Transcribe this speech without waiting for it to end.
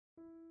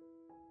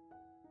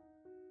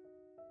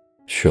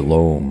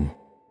Shalom.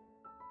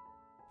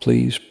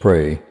 Please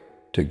pray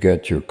to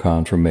get your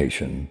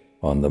confirmation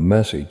on the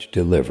message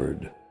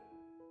delivered.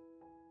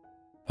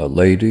 A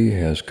lady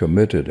has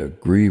committed a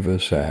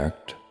grievous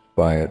act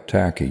by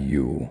attacking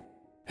you,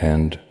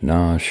 and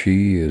now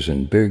she is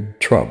in big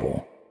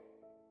trouble.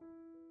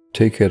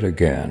 Take it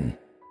again.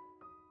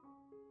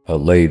 A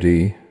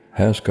lady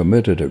has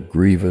committed a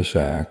grievous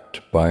act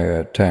by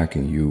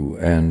attacking you,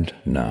 and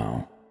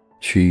now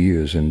she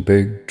is in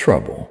big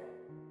trouble.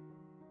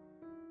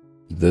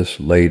 This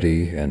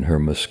lady and her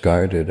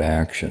misguided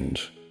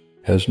actions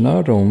has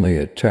not only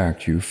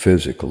attacked you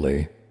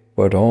physically,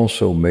 but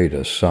also made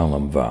a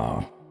solemn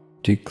vow,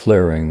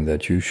 declaring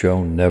that you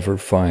shall never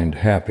find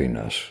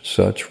happiness.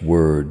 Such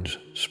words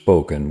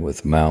spoken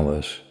with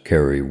malice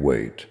carry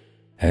weight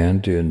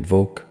and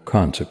invoke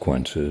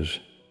consequences,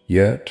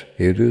 yet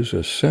it is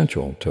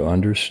essential to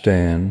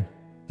understand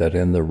that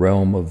in the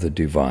realm of the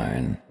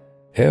divine,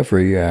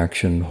 every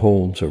action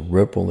holds a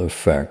ripple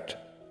effect,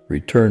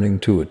 returning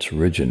to its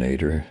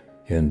originator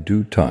in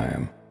due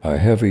time. A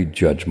heavy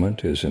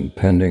judgment is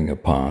impending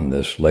upon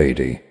this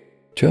lady.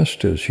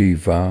 Just as she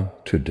vowed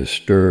to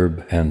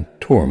disturb and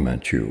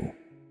torment you,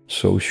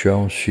 so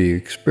shall she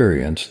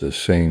experience the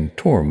same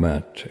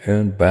torment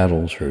and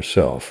battles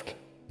herself.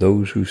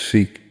 Those who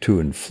seek to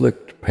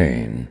inflict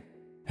pain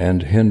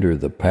and hinder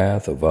the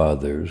path of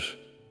others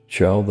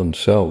shall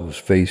themselves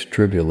face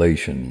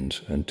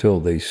tribulations until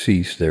they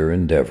cease their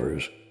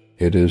endeavors.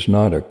 It is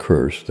not a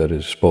curse that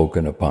is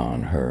spoken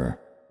upon her,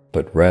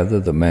 but rather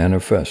the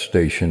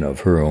manifestation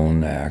of her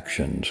own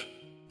actions.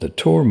 The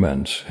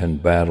torments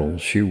and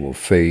battles she will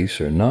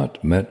face are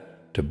not meant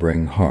to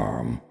bring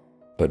harm,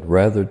 but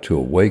rather to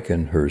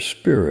awaken her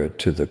spirit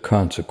to the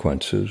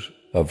consequences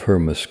of her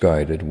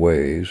misguided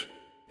ways.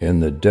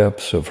 In the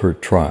depths of her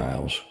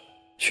trials,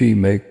 she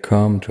may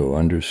come to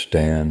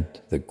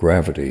understand the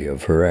gravity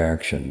of her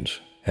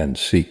actions and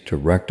seek to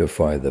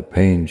rectify the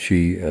pain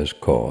she has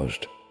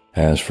caused.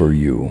 As for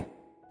you,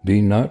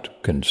 be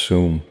not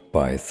consumed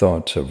by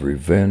thoughts of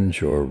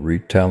revenge or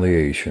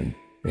retaliation.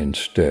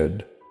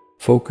 Instead,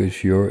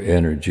 focus your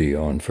energy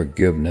on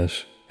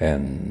forgiveness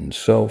and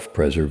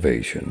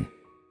self-preservation.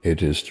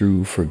 It is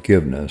through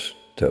forgiveness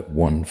that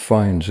one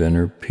finds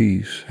inner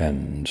peace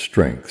and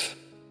strength.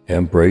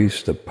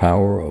 Embrace the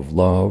power of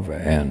love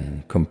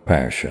and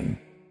compassion,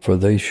 for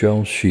they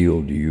shall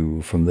shield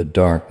you from the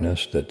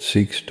darkness that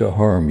seeks to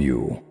harm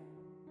you.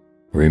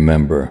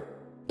 Remember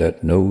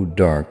that no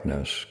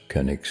darkness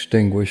can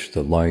extinguish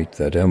the light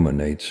that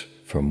emanates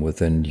from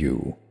within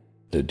you.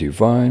 The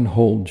divine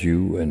holds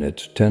you in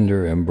its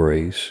tender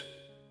embrace,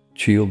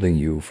 shielding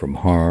you from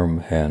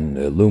harm and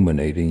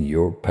illuminating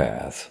your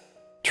path.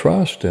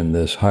 Trust in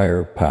this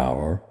higher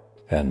power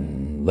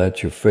and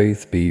let your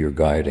faith be your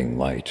guiding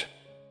light.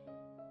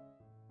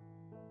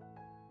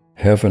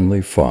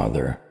 Heavenly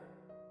Father,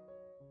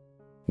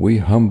 we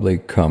humbly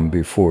come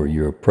before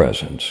your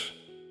presence,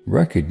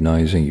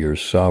 recognizing your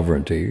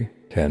sovereignty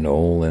and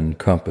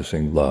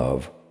all-encompassing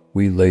love.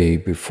 We lay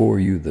before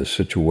you the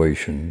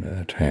situation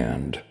at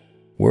hand,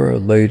 where a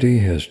lady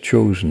has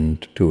chosen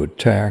to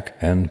attack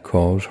and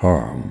cause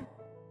harm.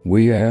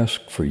 We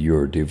ask for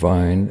your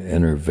divine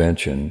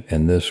intervention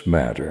in this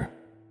matter,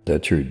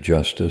 that your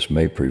justice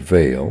may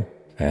prevail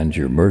and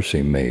your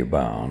mercy may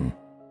abound.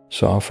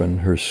 Soften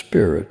her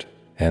spirit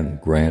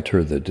and grant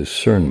her the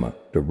discernment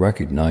to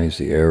recognize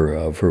the error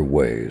of her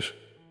ways.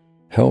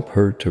 Help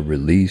her to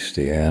release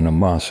the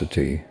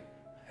animosity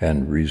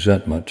and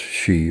resentment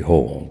she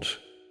holds,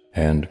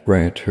 and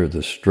grant her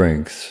the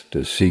strength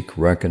to seek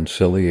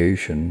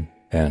reconciliation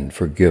and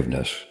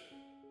forgiveness.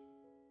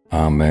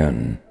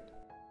 Amen.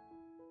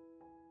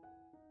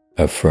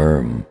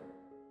 Affirm.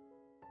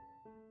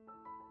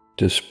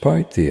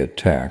 Despite the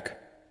attack,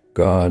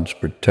 God's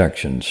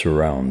protection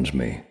surrounds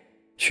me,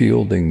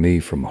 shielding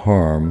me from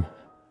harm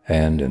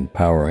and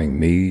empowering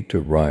me to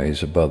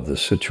rise above the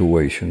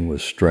situation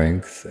with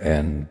strength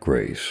and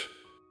grace.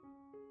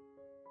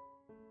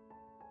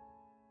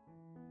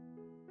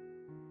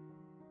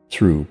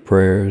 Through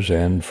prayers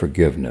and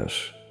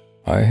forgiveness,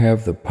 I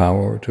have the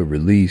power to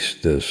release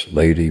this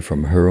lady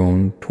from her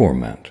own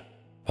torment,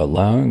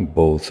 allowing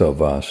both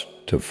of us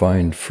to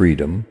find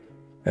freedom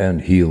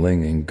and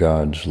healing in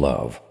God's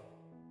love.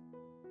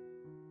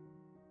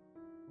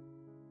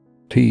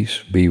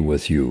 Peace be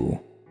with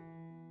you.